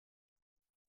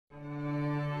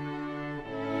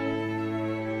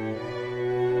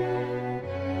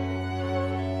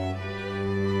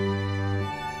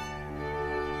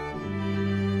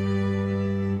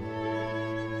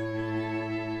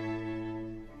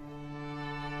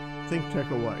ThinkTech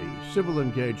Hawaii. Civil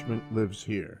engagement lives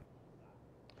here.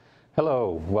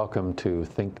 Hello, welcome to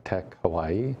ThinkTech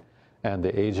Hawaii and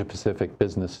the Asia Pacific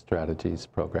Business Strategies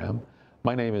program.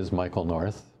 My name is Michael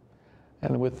North,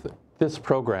 and with this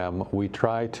program we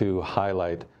try to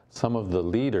highlight some of the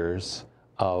leaders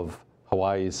of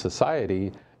Hawaii's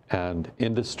society and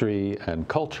industry and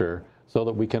culture so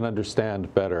that we can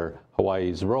understand better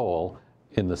Hawaii's role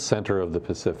in the center of the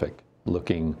Pacific,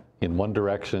 looking in one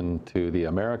direction to the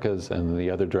Americas and in the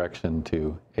other direction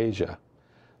to Asia.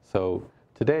 So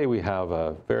today we have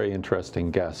a very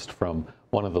interesting guest from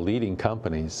one of the leading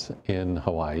companies in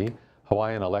Hawaii,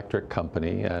 Hawaiian Electric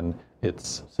Company, and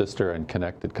its sister and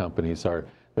connected companies they're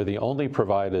the only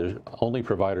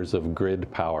providers of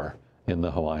grid power in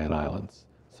the Hawaiian Islands.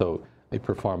 So they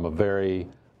perform a very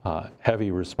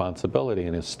heavy responsibility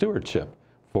and a stewardship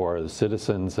for the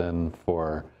citizens and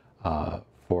for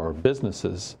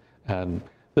businesses. And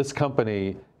this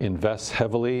company invests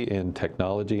heavily in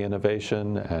technology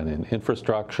innovation and in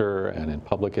infrastructure and in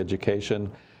public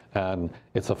education. And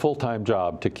it's a full-time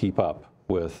job to keep up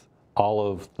with all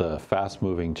of the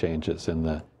fast-moving changes in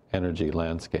the energy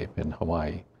landscape in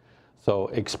Hawaii. So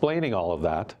explaining all of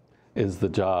that is the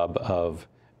job of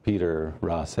Peter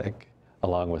Rosegg,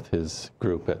 along with his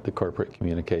group at the Corporate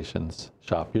Communications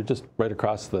Shop. You're just right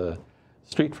across the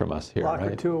street from us here, Block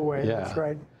right? or two away, Yeah. That's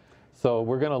right. So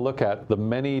we're going to look at the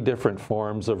many different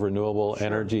forms of renewable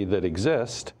energy that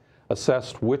exist,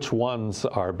 assess which ones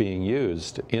are being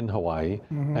used in Hawaii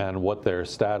and what their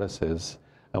status is.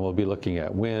 And we'll be looking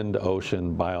at wind,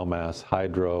 ocean, biomass,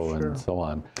 hydro, and so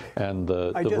on, and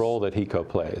the role that HECO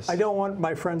plays. I don't want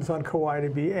my friends on Kauai to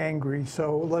be angry,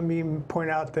 so let me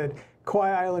point out that Kauai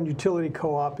Island Utility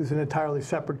Co-op is an entirely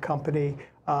separate company.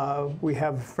 We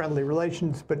have friendly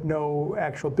relations, but no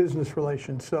actual business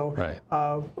relations. So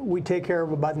we take care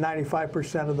of about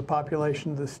 95% of the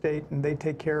population of the state, and they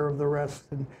take care of the rest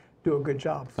and do a good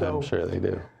job. So I'm sure they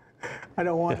do. I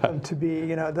don't want them to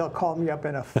be, they'll call me up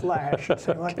in a flash and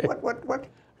say, like, what?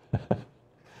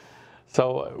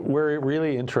 So we're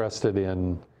really interested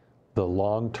in the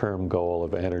long-term goal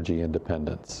of energy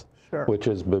independence, which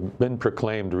has been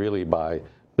proclaimed really by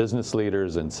business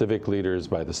leaders and civic leaders,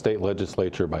 by the state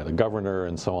legislature, by the governor,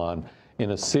 and so on,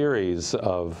 in a series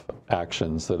of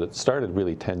actions that it started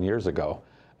really 10 years ago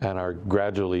and are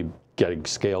gradually getting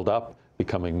scaled up,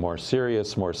 becoming more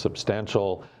serious, more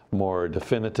substantial, more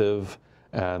definitive.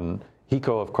 And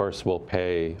HECO, of course, will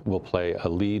play a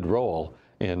lead role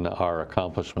in our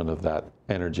accomplishment of that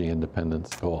energy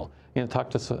independence goal. Talk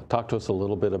to us a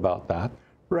little bit about that.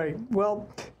 Right. Well,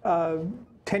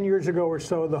 10 years ago or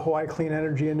so, the Hawaii Clean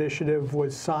Energy Initiative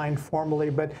was signed formally,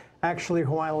 but actually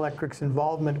Hawaiian Electric's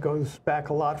involvement goes back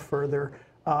a lot further.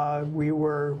 We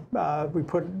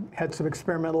had some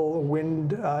experimental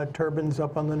wind turbines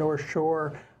up on the North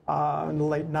Shore in the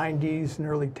late 90s and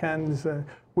early 10s.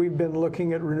 We've been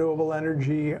looking at renewable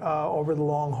energy over the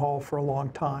long haul for a long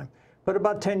time. But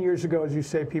about 10 years ago, as you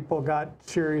say, people got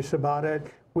serious about it.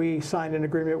 We signed an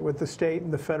agreement with the state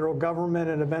and the federal government,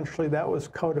 and eventually that was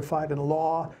codified in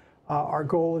law. Our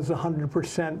goal is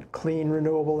 100% clean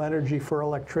renewable energy for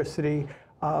electricity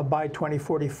by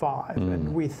 2045,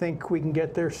 and we think we can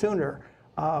get there sooner.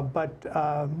 But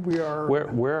we are...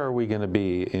 Where are we going to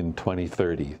be in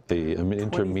 2030, the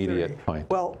intermediate point?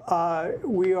 Well,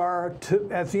 we are,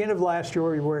 at the end of last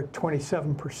year, we were at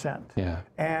 27%. Yeah.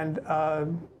 And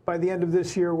by the end of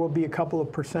this year, we'll be a couple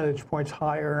of percentage points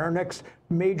higher. And our next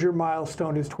major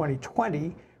milestone is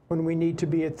 2020, when we need to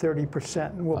be at 30%,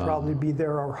 and we'll probably be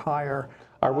there or higher.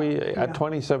 Are we at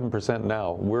 27%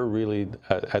 now? We're really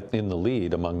in the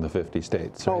lead among the 50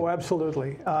 states, right? Oh,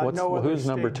 absolutely. Who's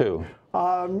number two?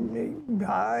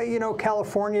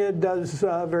 California does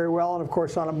very well, and of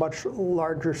course on a much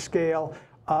larger scale.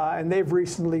 And they've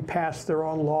recently passed their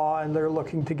own law, and they're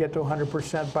looking to get to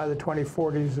 100% by the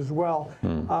 2040s as well.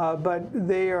 But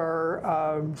they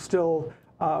are still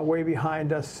way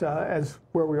behind us as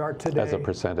where we are today. As a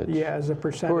percentage? Yeah, as a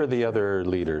percentage. Who are the other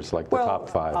leaders, like the top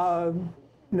five?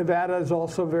 Nevada is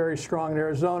also very strong in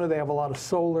Arizona. They have a lot of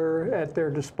solar at their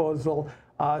disposal.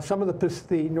 Some of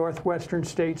the northwestern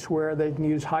states where they can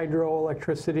use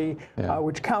hydroelectricity,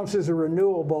 which counts as a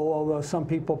renewable, although some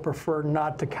people prefer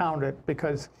not to count it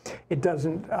because it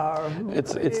doesn't.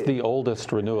 It's the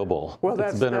oldest renewable. Well,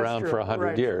 it's been around for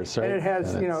 100 years, right? And it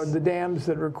has, the dams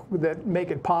that make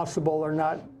it possible are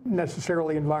not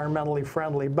necessarily environmentally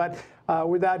friendly. But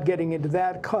without getting into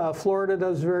that, Florida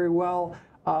does very well.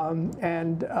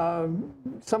 And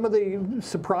some of the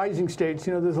surprising states,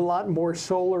 there's a lot more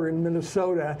solar in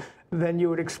Minnesota than you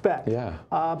would expect. Yeah.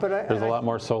 There's a lot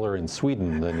more solar in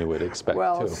Sweden than you would expect,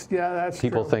 well, too. yeah, that's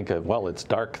People true. think of, well, it's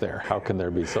dark there. How can there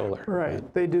be solar? Right.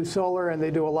 They do solar and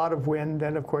they do a lot of wind,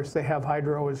 and of course they have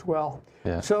hydro as well.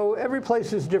 Yeah. So every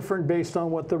place is different based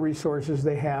on what the resources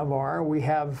they have are. We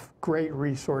have great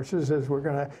resources, as we're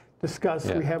going to discuss.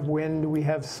 Yeah. We have wind, we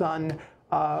have sun.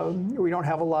 We don't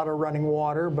have a lot of running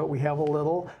water, but we have a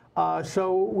little.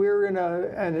 So we're in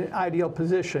an ideal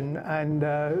position, and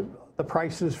the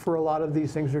prices for a lot of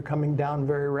these things are coming down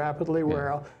very rapidly,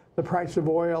 where the price of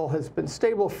oil has been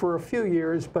stable for a few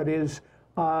years, but is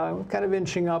kind of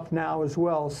inching up now as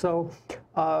well. So,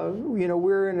 you know,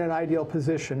 we're in an ideal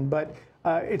position, but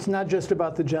it's not just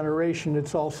about the generation,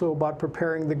 it's also about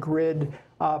preparing the grid,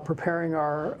 preparing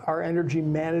our energy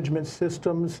management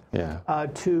systems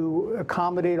to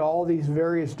accommodate all these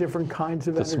various different kinds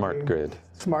of energy. The smart grid.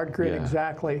 Smart grid,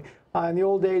 exactly. In the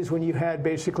old days, when you had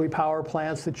basically power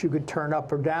plants that you could turn up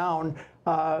or down,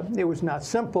 it was not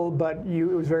simple, but it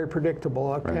was very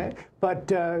predictable, okay? Right.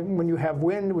 But when you have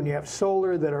wind, when you have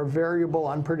solar that are variable,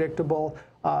 unpredictable,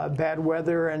 bad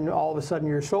weather, and all of a sudden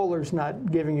your solar's not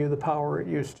giving you the power it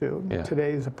used to. Yeah.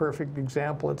 Today is a perfect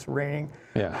example. It's raining.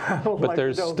 Yeah, but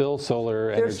there's still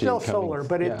solar energy. There's still coming. Solar,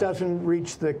 but it doesn't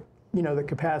reach the, you know, the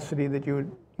capacity that you'd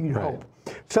hope.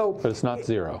 So, but it's not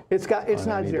zero. It's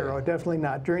not zero, definitely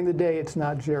not. During the day, it's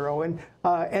not zero. And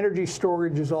energy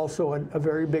storage is also a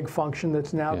very big function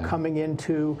that's now coming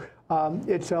into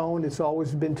its own. It's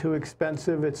always been too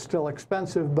expensive. It's still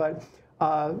expensive, but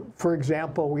for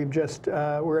example,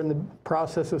 we're in the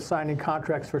process of signing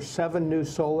contracts for 7 new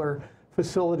solar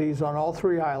facilities on all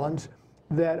 3 islands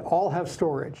that all have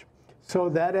storage. So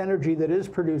that energy that is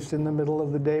produced in the middle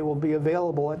of the day will be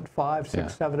available at 5,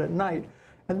 6, 7 at night.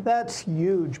 And that's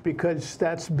huge, because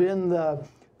that's been the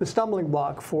stumbling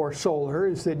block for solar,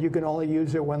 is that you can only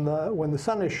use it when the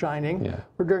sun is shining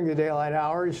or during the daylight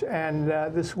hours, and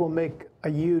this will make a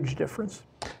huge difference.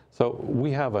 So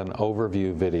we have an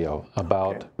overview video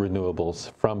about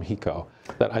renewables from HECO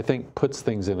that I think puts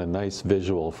things in a nice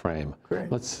visual frame. Great.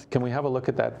 Can we have a look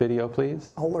at that video,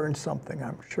 please? I'll learn something,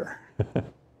 I'm sure.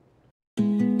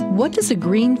 What does a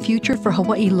green future for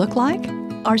Hawaii look like?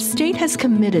 Our state has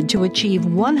committed to achieve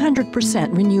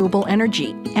 100% renewable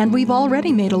energy, and we've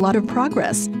already made a lot of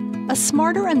progress. A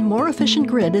smarter and more efficient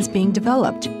grid is being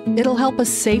developed. It'll help us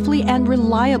safely and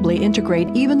reliably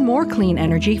integrate even more clean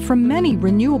energy from many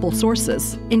renewable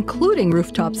sources, including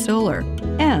rooftop solar.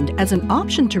 And as an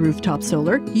option to rooftop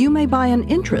solar, you may buy an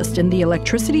interest in the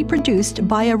electricity produced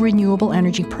by a renewable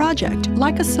energy project,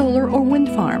 like a solar or wind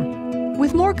farm.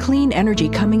 With more clean energy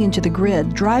coming into the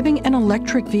grid, driving an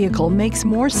electric vehicle makes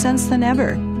more sense than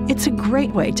ever. It's a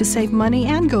great way to save money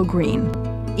and go green.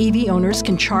 EV owners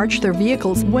can charge their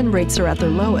vehicles when rates are at their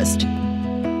lowest.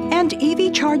 And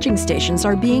EV charging stations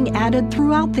are being added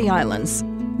throughout the islands.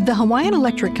 The Hawaiian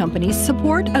Electric Company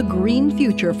support a green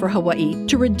future for Hawaii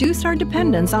to reduce our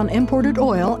dependence on imported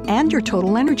oil and your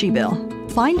total energy bill.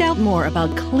 Find out more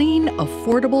about clean,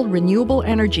 affordable, renewable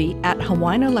energy at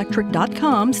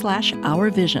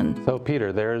hawaiianelectric.com/ourvision. So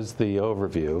Peter, there's the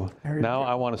overview. Now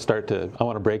I want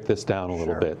to break this down a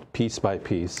little bit, piece by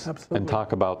piece, and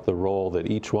talk about the role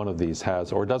that each one of these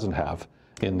has or doesn't have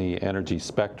in the energy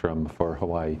spectrum for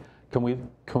Hawaii. Can we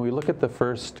look at the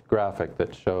first graphic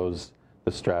that shows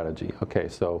the strategy? Okay,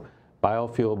 so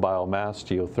biofuel, biomass,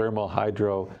 geothermal,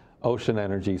 hydro, ocean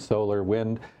energy, solar,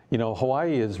 wind. You know,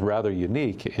 Hawaii is rather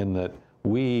unique in that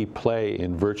we play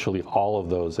in virtually all of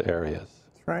those areas.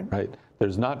 Right. Right.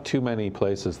 There's not too many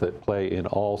places that play in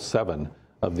all 7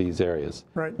 of these areas.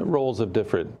 Right. Roles of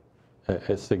different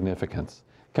significance.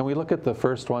 Can we look at the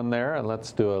first one there, and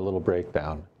let's do a little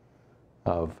breakdown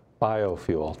of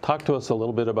biofuel. Talk to us a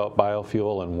little bit about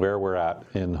biofuel and where we're at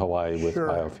in Hawaii with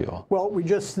biofuel. Well, we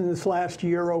just in this last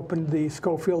year opened the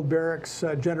Schofield Barracks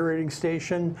generating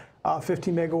station,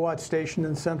 50 megawatt station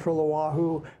in central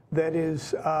Oahu that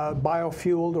is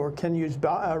biofueled or can use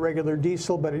regular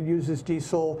diesel, but it uses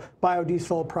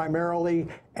biodiesel primarily,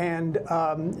 and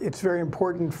it's very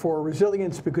important for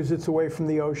resilience because it's away from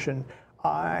the ocean,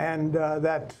 and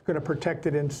that's going to protect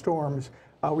it in storms.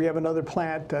 We have another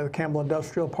plant, Campbell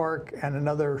Industrial Park, and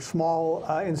another small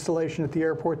installation at the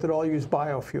airport that all use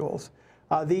biofuels.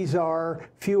 These are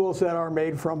fuels that are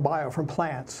made from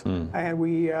plants. And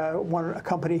we want a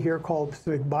company here called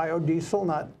Pacific Biodiesel,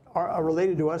 not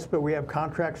related to us, but we have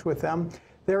contracts with them.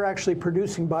 They're actually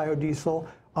producing biodiesel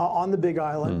on the Big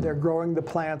Island. They're growing the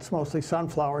plants, mostly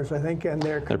sunflowers, I think, and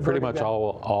they're pretty much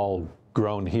all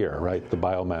grown here, right? The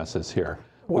biomass is here.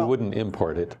 we wouldn't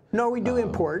import it. No, we do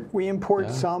import. We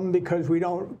import some because we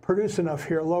don't produce enough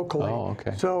here locally. Oh,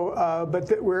 okay. So,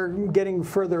 but we're getting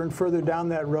further and further down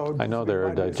that road. I know there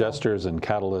are digesters and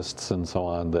catalysts and so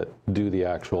on that do the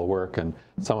actual work, and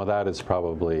some of that is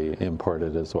probably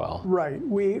imported as well. Right.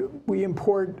 We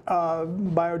import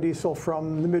biodiesel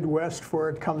from the Midwest, where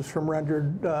it comes from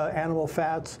rendered animal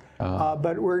fats,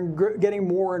 but we're getting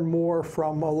more and more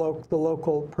from the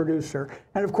local producer.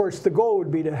 And of course, the goal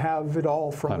would be to have it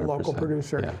all from a local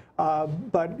producer. Yeah.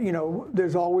 But you know,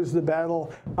 there's always the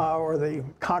battle or the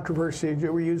controversy: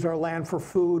 do we use our land for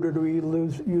food, or do we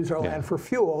use our land for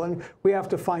fuel? And we have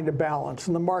to find a balance,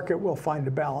 and the market will find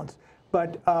a balance.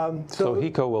 But so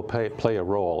HECO will play a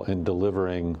role in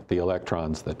delivering the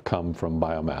electrons that come from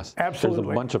biomass. Absolutely.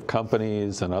 There's a bunch of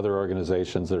companies and other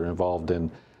organizations that are involved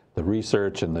in the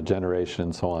research and the generation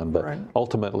and so on. But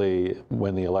ultimately,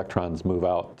 when the electrons move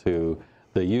out to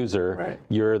the user,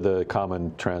 you're the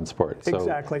common transport. So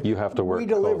exactly. You have to work We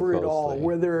deliver it all, closely.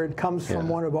 whether it comes from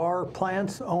one of our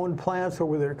owned plants, or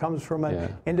whether it comes from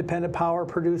an independent power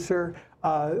producer.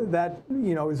 That,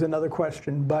 you know, is another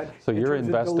question. But so you're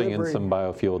investing in some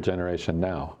biofuel generation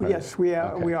now, right? Yes, we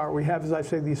are. Okay. We are. We have, as I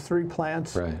say, these 3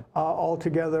 plants,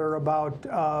 altogether about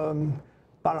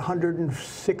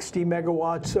 160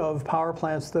 megawatts of power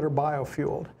plants that are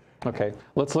biofueled. Okay,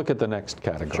 let's look at the next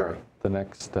category. Sure. The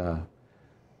next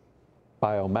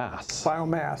biomass.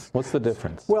 Biomass. What's the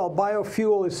difference? Well,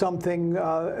 biofuel is something,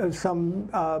 some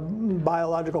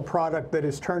biological product that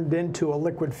is turned into a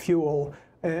liquid fuel,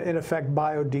 in effect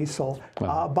biodiesel.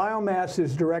 Biomass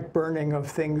is direct burning of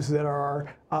things that are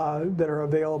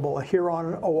available. Here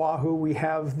on Oahu, we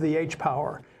have the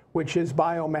H-Power, which is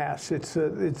biomass. It's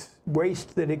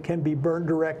waste that it can be burned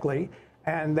directly,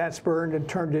 and that's burned and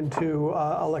turned into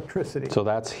electricity. So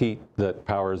that's heat that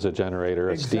powers a generator,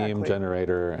 a steam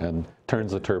generator, and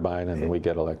turns the turbine, and we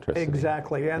get electricity.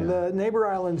 Exactly. And the neighbor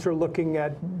islands are looking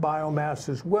at biomass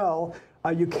as well.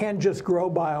 You can't just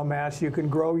grow biomass. You can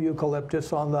grow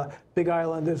eucalyptus. On the Big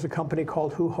Island, there's a company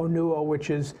called Honua, which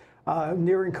is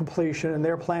nearing completion, and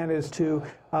their plan is to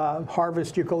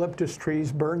harvest eucalyptus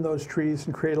trees, burn those trees,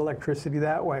 and create electricity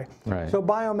that way. Right. So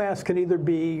biomass can either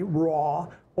be raw,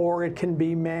 or it can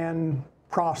be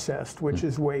man-processed, which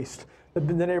is waste. The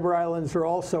neighbor islands are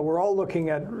also, we're all looking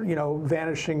at, you know,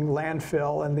 vanishing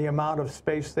landfill and the amount of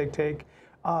space they take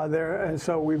there. And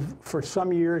so for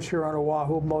some years here on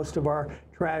Oahu, most of our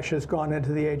trash has gone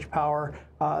into the H-Power.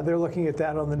 They're looking at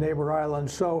that on the neighbor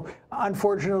islands. So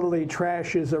unfortunately,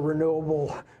 trash is a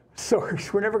renewable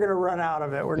source. We're never going to run out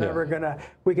of it. We're never going to,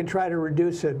 we can try to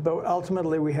reduce it, but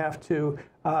ultimately we have to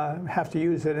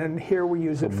use it. And here we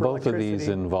use it for both electricity. of these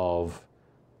involve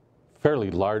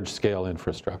fairly large-scale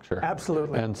infrastructure.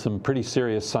 Absolutely. And some pretty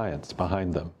serious science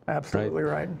behind them. Absolutely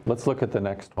right. Let's look at the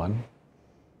next one,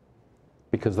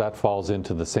 because that falls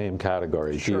into the same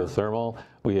category. Sure. Geothermal.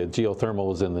 Geothermal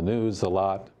was in the news a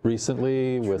lot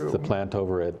recently with the plant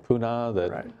over at Puna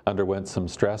that underwent some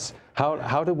stress.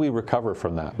 How did we recover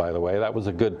from that, by the way? That was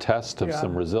a good test of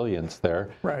some resilience there.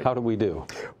 Right. How did we do?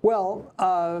 Well,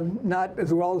 not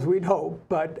as well as we'd hoped,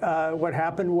 but what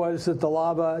happened was that the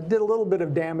lava did a little bit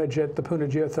of damage at the Puna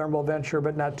geothermal venture,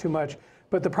 but not too much.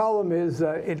 But the problem is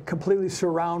it completely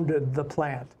surrounded the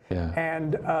plant. Yeah.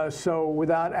 And so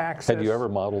without access. Had you ever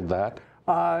modeled that?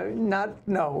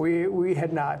 No, we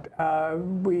had not.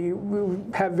 We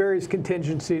have various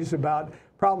contingencies about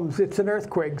problems. It's an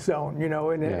earthquake zone, you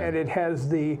know, and it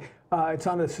has it's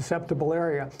on a susceptible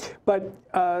area. But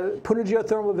Puna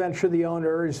Geothermal Venture, the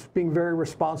owner, is being very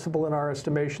responsible in our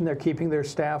estimation. They're keeping their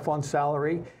staff on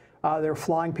salary. They're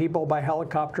flying people by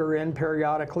helicopter in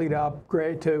periodically to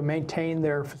upgrade, to maintain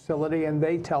their facility, and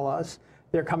they tell us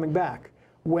they're coming back.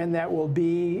 When that will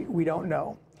be, we don't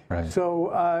know. Right.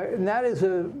 So, and that is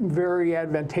a very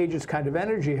advantageous kind of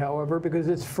energy, however, because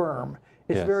it's firm.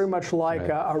 It's very much like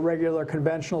a regular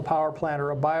conventional power plant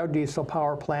or a biodiesel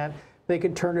power plant. They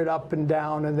can turn it up and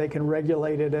down, and they can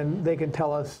regulate it, and they can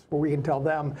tell us, or we can tell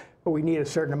them, but we need a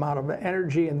certain amount of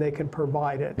energy, and they can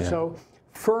provide it. Yeah. So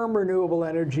firm renewable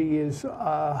energy is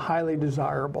highly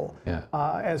desirable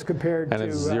as compared to... And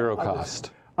it's zero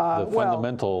cost. The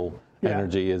fundamental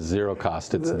energy is zero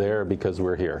cost. It's there because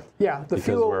we're here. Yeah, the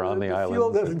fuel, we're on the island.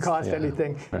 Fuel doesn't cost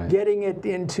anything. Right. Getting it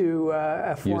into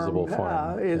a usable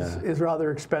form is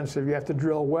rather expensive. You have to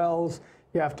drill wells.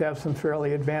 You have to have some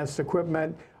fairly advanced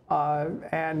equipment. But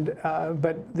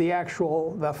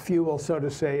the fuel, so to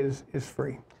say, is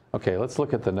free. Okay, let's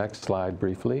look at the next slide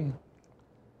briefly.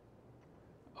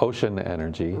 Ocean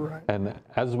energy. Right. And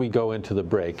as we go into the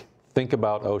break, think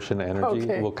about ocean energy.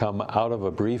 Okay. We'll come out of a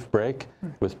brief break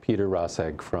with Peter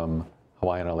Rosegg from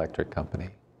Hawaiian Electric Company.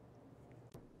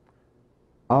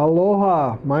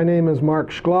 Aloha, my name is Mark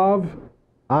Shklov.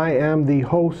 I am the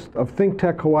host of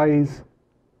ThinkTech Hawaii's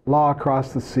Law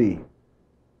Across the Sea.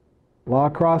 Law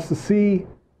Across the Sea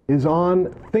is on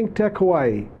ThinkTech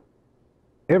Hawaii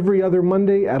every other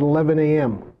Monday at 11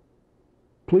 a.m.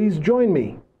 Please join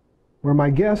me where my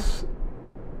guests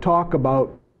talk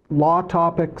about law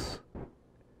topics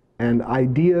and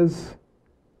ideas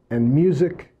and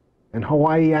music and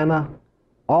Hawaiiana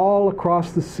all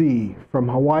across the sea from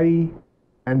Hawaii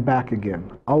and back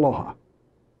again. Aloha.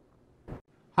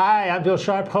 Hi, I'm Bill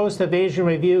Sharp, host of Asian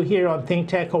Review here on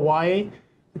ThinkTech Hawaii.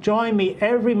 Join me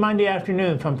every Monday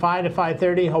afternoon from 5 to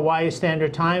 5:30 Hawaii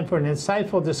Standard Time for an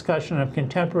insightful discussion of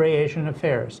contemporary Asian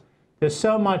affairs. There's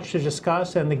so much to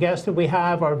discuss, and the guests that we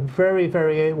have are very,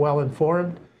 very well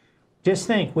informed. Just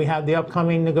think, we have the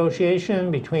upcoming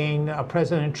negotiation between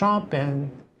President Trump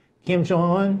and Kim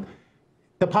Jong-un,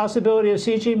 the possibility of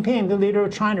Xi Jinping, the leader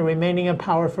of China, remaining in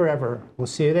power forever. We'll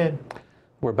see you then.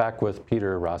 We're back with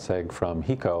Peter Rosegg from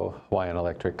HECO, Hawaiian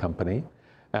Electric Company,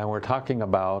 and we're talking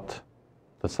about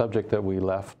the subject that we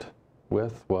left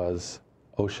with was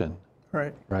ocean.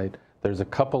 Right. Right? There's a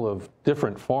couple of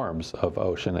different forms of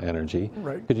ocean energy.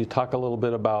 Right. Could you talk a little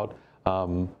bit about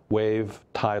wave,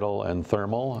 tidal, and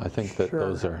thermal? I think that Sure.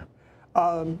 those are...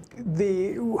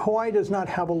 Hawaii does not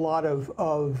have a lot of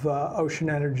ocean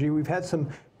energy. We've had some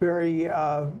very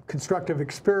constructive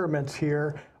experiments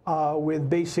here with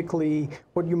basically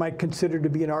what you might consider to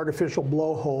be an artificial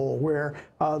blowhole, where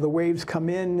the waves come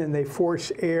in and they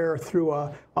force air through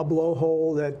a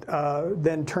blowhole that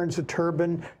then turns the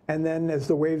turbine, and then as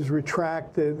the waves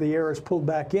retract, the air is pulled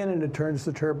back in and it turns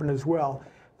the turbine as well.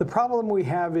 The problem we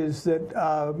have is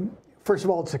that first of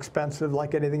all, it's expensive,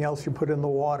 like anything else you put in the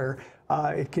water.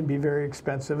 It can be very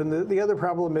expensive. And the other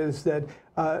problem is that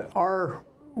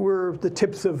we're the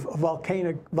tips of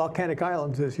volcanic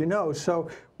islands, as you know, so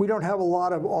we don't have a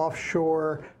lot of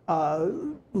offshore,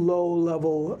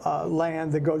 low-level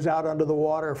land that goes out under the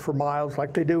water for miles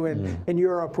like they do in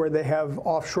Europe, where they have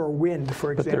offshore wind,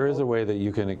 for example. But there is a way that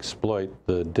you can exploit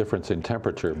the difference in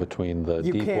temperature between the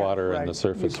deep water and the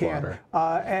surface water.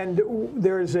 And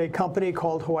there is a company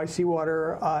called Hawaii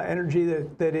Seawater Energy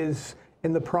that is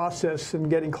in the process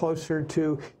and getting closer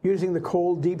to using the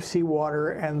cold deep sea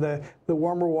water and the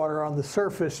warmer water on the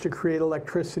surface to create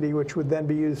electricity, which would then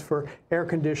be used for air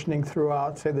conditioning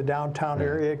throughout, say, the downtown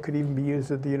area. It could even be used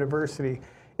at the university.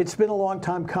 It's been a long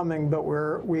time coming, but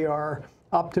we are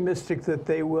optimistic that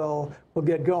they will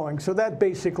get going. So that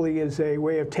basically is a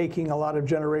way of taking a lot of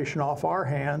generation off our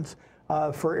hands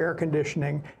for air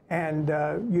conditioning and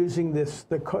using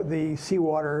the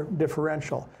seawater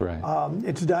differential. Right.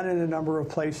 It's done in a number of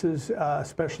places,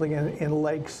 especially in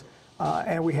lakes.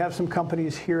 And we have some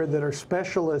companies here that are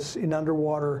specialists in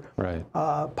underwater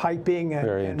piping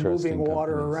and moving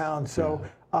water around. So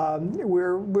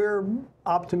we're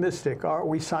optimistic.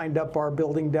 We signed up our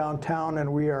building downtown,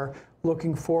 and we are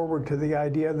looking forward to the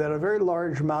idea that a very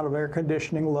large amount of air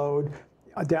conditioning load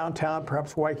downtown,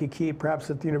 perhaps Waikiki, perhaps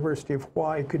at the University of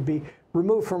Hawaii, could be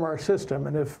removed from our system.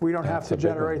 And if we don't have to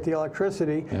generate the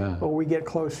electricity, well, we get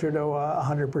closer to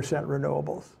 100%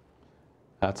 renewables.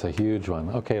 That's a huge one.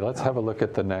 Okay, let's have a look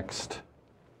at the next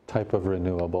type of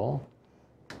renewable.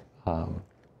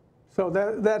 So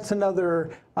that's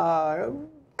another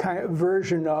kind of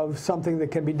version of something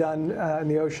that can be done in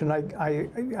the ocean. I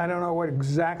don't know what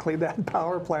exactly that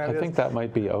power plant is. I think that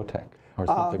might be OTEC. Or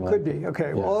something could be. Okay.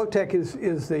 Yeah. Well, OTEC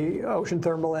is the ocean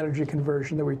thermal energy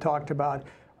conversion that we talked about.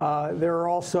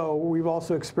 We've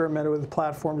also experimented with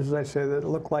platforms, as I say, that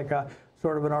look like a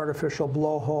sort of an artificial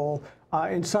blowhole.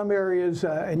 In some areas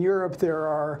in Europe,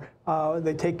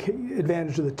 they take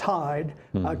advantage of the tide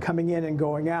coming in and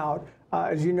going out.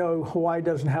 As you know, Hawaii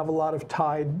doesn't have a lot of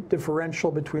tide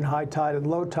differential between high tide and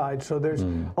low tide, so there's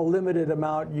a limited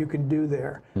amount you can do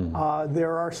there.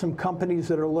 There are some companies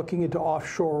that are looking into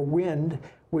offshore wind,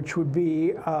 which would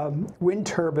be wind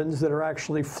turbines that are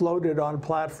actually floated on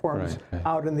platforms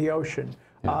out in the ocean.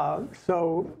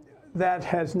 So that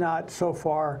has not so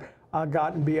far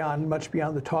gotten much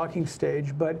beyond the talking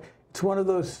stage, but it's one of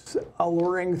those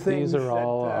alluring things. These are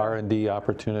all R&D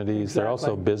opportunities. Exactly. They're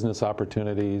also business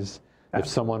opportunities. If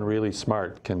someone really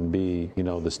smart can be,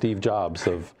 the Steve Jobs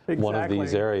of one of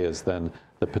these areas, then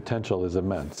the potential is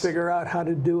immense. Figure out how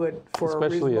to do it for a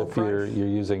reasonable price. Especially if you're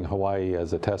using Hawaii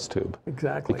as a test tube.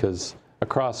 Exactly. Because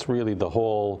across really the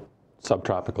whole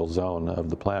subtropical zone of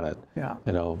the planet,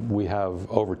 we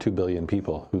have over 2 billion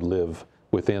people who live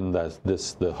within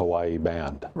the Hawaii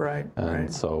band. Right.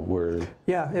 And so we're...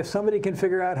 Yeah, if somebody can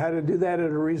figure out how to do that at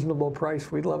a reasonable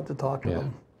price, we'd love to talk to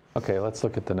them. Okay, let's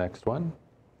look at the next one.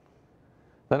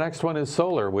 The next one is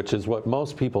solar, which is what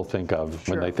most people think of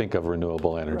when they think of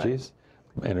renewable energies,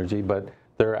 but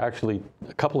there are actually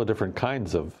a couple of different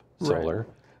kinds of solar.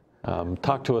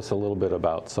 Talk to us a little bit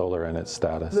about solar and its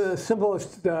status. The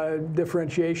simplest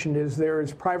differentiation is there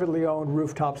is privately owned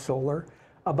rooftop solar.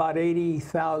 About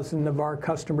 80,000 of our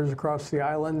customers across the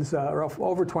islands, or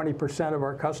over 20% of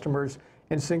our customers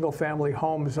in single-family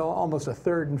homes, almost a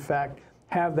third, in fact,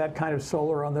 have that kind of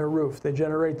solar on their roof. They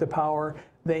generate the power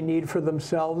they need for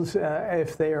themselves.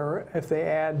 If they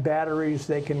add batteries,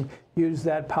 they can use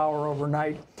that power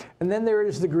overnight. And then there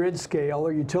is the grid scale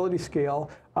or utility scale.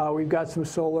 We've got some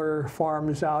solar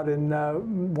farms out in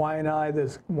Waianae.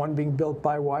 There's one being built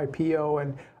by YPO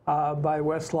and by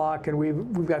Westlock, and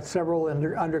we've got several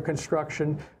under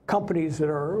construction. Companies that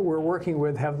we're working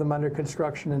with have them under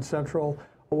construction in central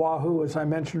Oahu. As I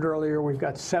mentioned earlier, we've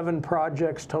got 7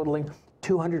 projects totaling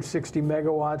 260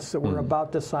 megawatts that we're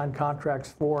about to sign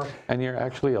contracts for. And you're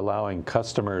actually allowing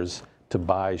customers to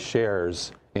buy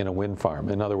shares in a wind farm.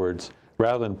 In other words,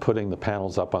 rather than putting the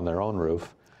panels up on their own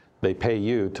roof, they pay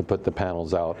you to put the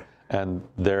panels out, and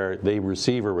they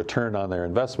receive a return on their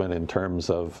investment in terms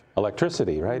of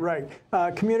electricity, right?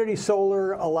 Right. Community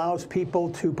solar allows people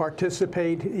to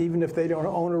participate even if they don't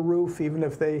own a roof, even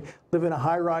if they live in a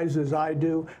high-rise as I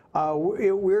do.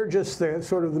 We're just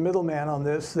sort of the middleman on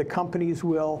this. The companies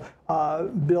will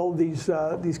build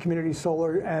these community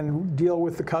solar and deal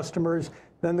with the customers.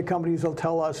 Then the companies will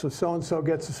tell us if so-and-so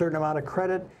gets a certain amount of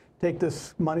credit, take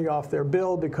this money off their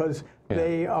bill because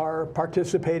they are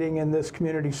participating in this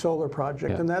community solar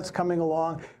project. And that's coming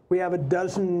along. We have a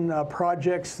dozen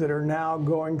projects that are now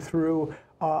going through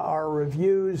our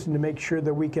reviews and to make sure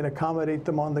that we can accommodate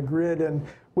them on the grid. And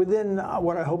within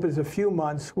what I hope is a few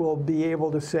months, we'll be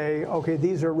able to say, okay,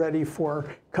 these are ready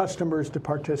for customers to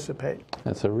participate.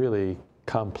 That's a really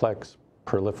complex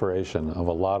proliferation of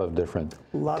a lot of different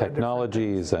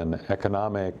technologies and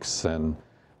economics and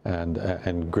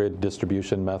grid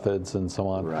distribution methods and so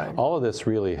on. Right. All of this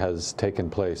really has taken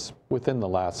place within the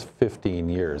last 15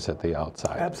 years at the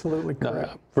outside. Absolutely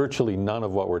correct. Virtually none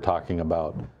of what we're talking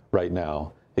about right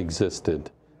now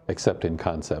existed except in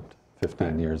concept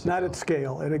 15 years ago. Not at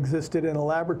scale. It existed in a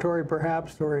laboratory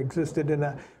perhaps, or existed in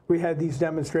a, we had these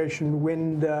demonstration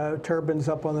wind turbines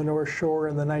up on the North Shore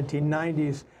in the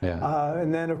 1990s.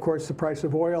 And then of course the price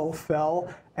of oil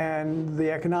fell and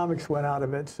the economics went out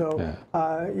of it. So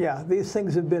these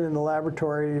things have been in the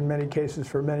laboratory in many cases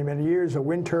for many, many years. A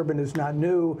wind turbine is not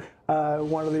new.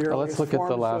 One of the earliest let's look at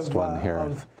the last one here.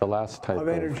 The last type of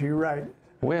energy, right.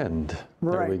 Wind.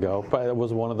 There we go. But it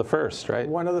was one of the first, right?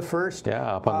 One of the first.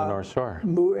 Yeah, up on the North Shore.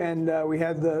 And we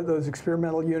had those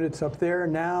experimental units up there.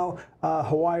 Now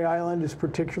Hawaii Island is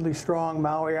particularly strong.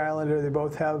 Maui Island, they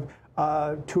both have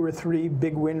 2 or 3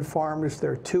 big wind farms.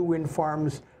 There are 2 wind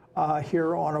farms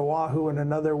here on Oahu and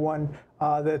another one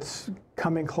that's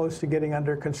coming close to getting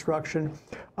under construction.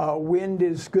 Wind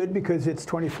is good because it's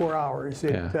 24 hours.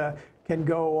 It can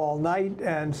go all night,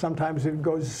 and sometimes it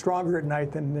goes stronger at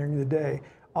night than during the day.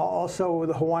 Also,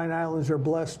 the Hawaiian Islands are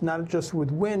blessed not just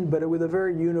with wind, but with a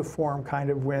very uniform kind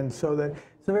of wind, so that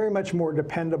it's very much more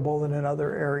dependable than in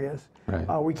other areas.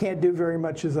 Right. We can't do very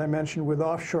much, as I mentioned, with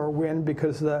offshore wind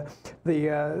because the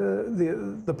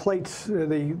plates,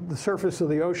 the surface of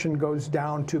the ocean goes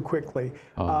down too quickly.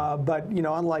 But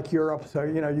unlike Europe, so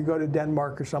you go to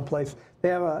Denmark or someplace, they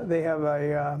have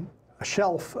a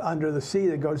shelf under the sea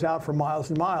that goes out for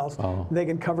miles and miles. They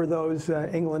can cover those.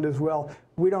 England as well.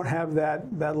 We don't have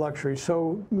that luxury.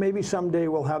 So maybe someday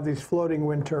we'll have these floating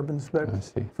wind turbines, but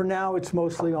for now it's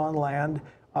mostly on land.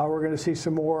 We're going to see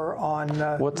some more on.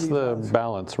 What's the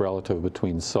balance relative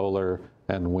between solar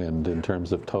and wind in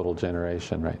terms of total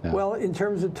generation right now? Well, in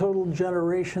terms of total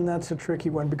generation, that's a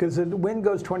tricky one because the wind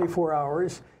goes 24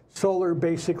 hours, solar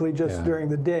basically just during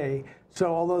the day. So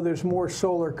although there's more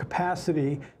solar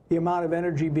capacity, the amount of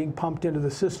energy being pumped into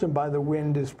the system by the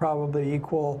wind is probably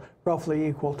roughly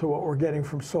equal to what we're getting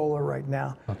from solar right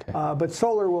now. But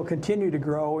solar will continue to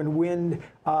grow, and wind,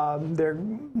 there are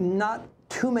not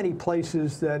too many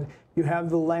places that you have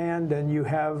the land and you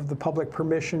have the public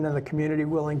permission and the community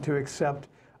willing to accept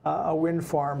a wind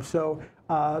farm. So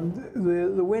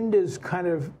the wind is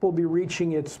will be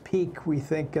reaching its peak, we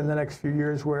think, in the next few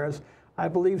years, whereas I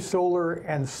believe solar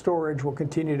and storage will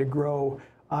continue to grow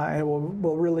and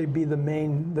will really be the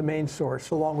main source,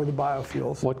 along with the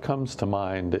biofuels. What comes to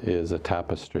mind is a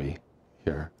tapestry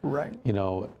here. Right.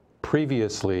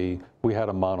 Previously we had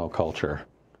a monoculture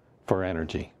for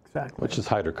energy, which is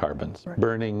hydrocarbons,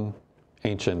 burning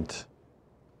ancient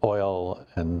oil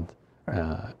and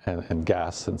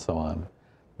gas and so on.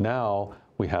 Now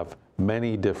we have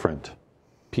many different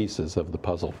pieces of the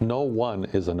puzzle. No one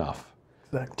is enough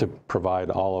to provide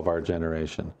all of our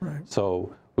generation. Right.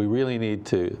 So we really need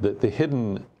to, the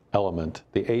hidden element,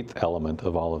 the eighth element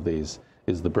of all of these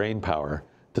is the brain power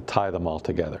to tie them all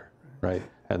together, right?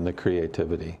 And the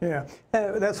creativity. Yeah,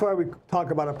 that's why we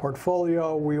talk about a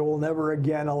portfolio. We will never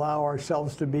again allow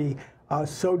ourselves to be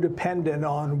so dependent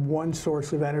on one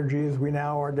source of energy as we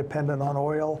now are dependent on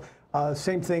oil.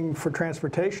 Same thing for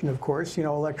transportation, of course. You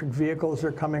know, electric vehicles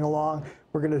are coming along.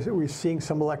 We're seeing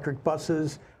some electric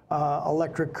buses,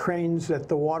 electric cranes at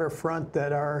the waterfront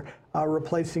that are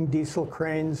replacing diesel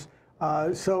cranes.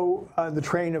 So the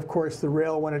train, of course, the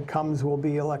rail when it comes will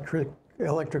be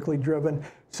electrically driven.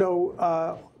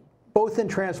 So both in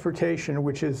transportation,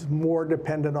 which is more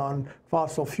dependent on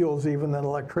fossil fuels even than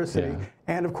electricity,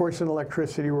 and of course in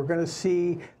electricity, we're going to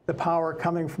see the power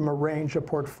coming from a range of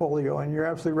portfolio. And you're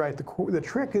absolutely right. The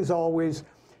trick is always,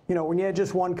 you know, when you had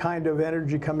just one kind of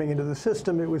energy coming into the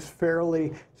system, it was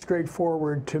fairly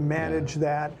straightforward to manage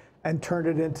that and turn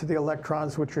it into the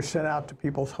electrons which are sent out to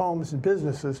people's homes and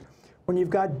businesses. When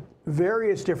you've got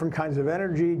various different kinds of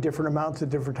energy, different amounts at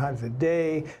different times of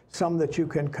day, some that you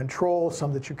can control,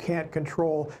 some that you can't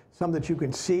control, some that you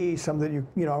can see, some that you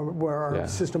know, where our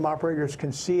system operators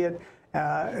can see it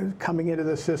coming into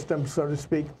the system, so to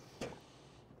speak.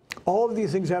 All of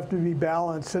these things have to be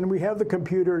balanced, and we have the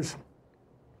computers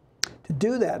to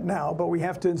do that now, but we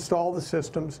have to install the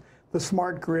systems, the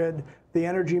smart grid, the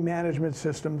energy management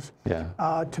systems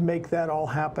to make that all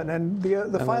happen. And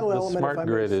the final element, smart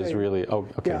grid is really,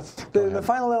 the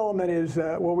final element is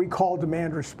what we call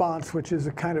demand response, which is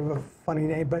a kind of a funny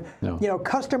name, but you know,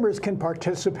 customers can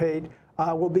participate,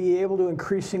 will be able to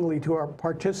increasingly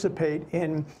participate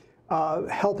in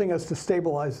helping us to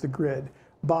stabilize the grid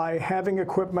by having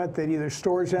equipment that either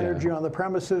stores energy on the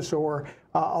premises or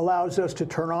allows us to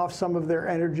turn off some of their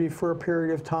energy for a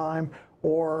period of time.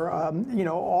 Or, you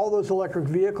know, all those electric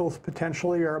vehicles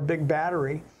potentially are a big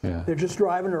battery. They're just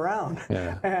driving around.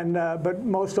 And, but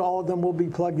most all of them will be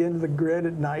plugged into the grid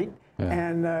at night.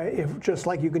 And if just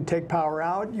like you can take power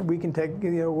out, we can take,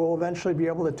 you know, we'll eventually be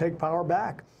able to take power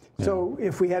back. So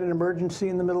if we had an emergency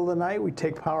in the middle of the night, we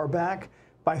take power back.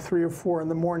 By 3 or 4 in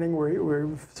the morning,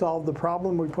 we've solved the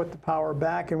problem. We put the power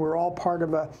back, and we're all part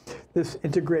of this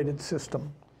integrated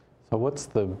system. So what's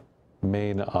the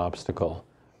main obstacle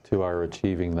to our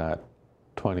achieving that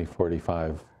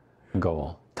 2045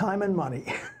 goal? Time and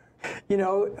money. You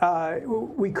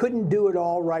know, we couldn't do it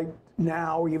all right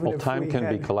now, even if time can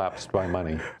be collapsed by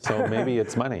money, so maybe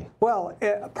it's money. Well,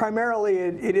 primarily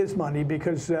it is money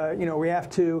because you know, we have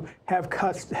to have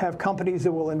companies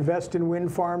that will invest in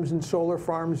wind farms and solar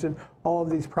farms and all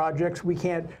of these projects. We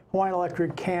can't, Hawaiian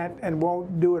Electric can't and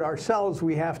won't do it ourselves.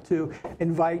 We have to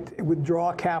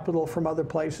withdraw capital from other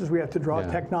places. We have to draw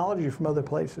technology from other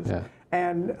places.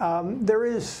 And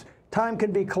time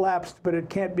can be collapsed, but it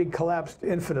can't be collapsed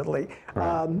infinitely.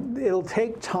 It'll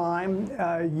take time,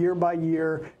 year by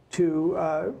year, to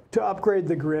upgrade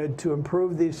the grid, to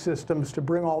improve these systems, to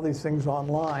bring all these things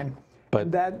online.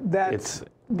 But that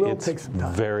will take some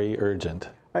time. Very urgent.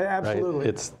 Absolutely.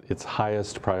 Right? It's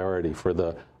highest priority for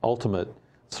the ultimate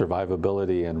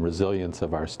survivability and resilience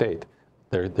of our state.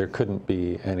 There couldn't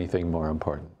be anything more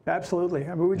important. Absolutely.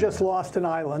 I mean, we just lost an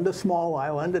island, a small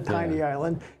island, a tiny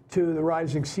island, to the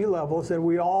rising sea levels, and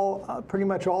we all, pretty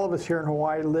much all of us here in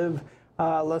Hawaii, live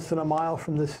less than a mile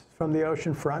from the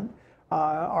ocean front.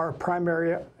 Our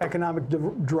primary economic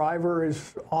driver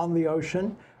is on the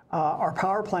ocean. Our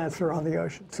power plants are on the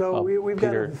ocean. So we've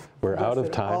Peter, got to... we're out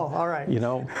of time. Oh, all right. You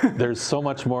know, there's so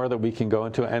much more that we can go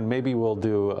into, and maybe we'll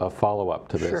do a follow-up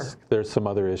to this. Sure. There's some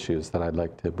other issues that I'd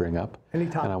like to bring up.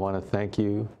 Anytime. And I want to thank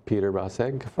you, Peter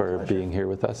Rosegg, for being here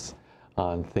with us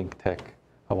on Think Tech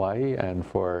Hawaii and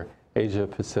for Asia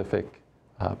Pacific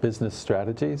Business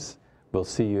Strategies. We'll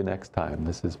see you next time.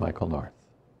 This is Michael North.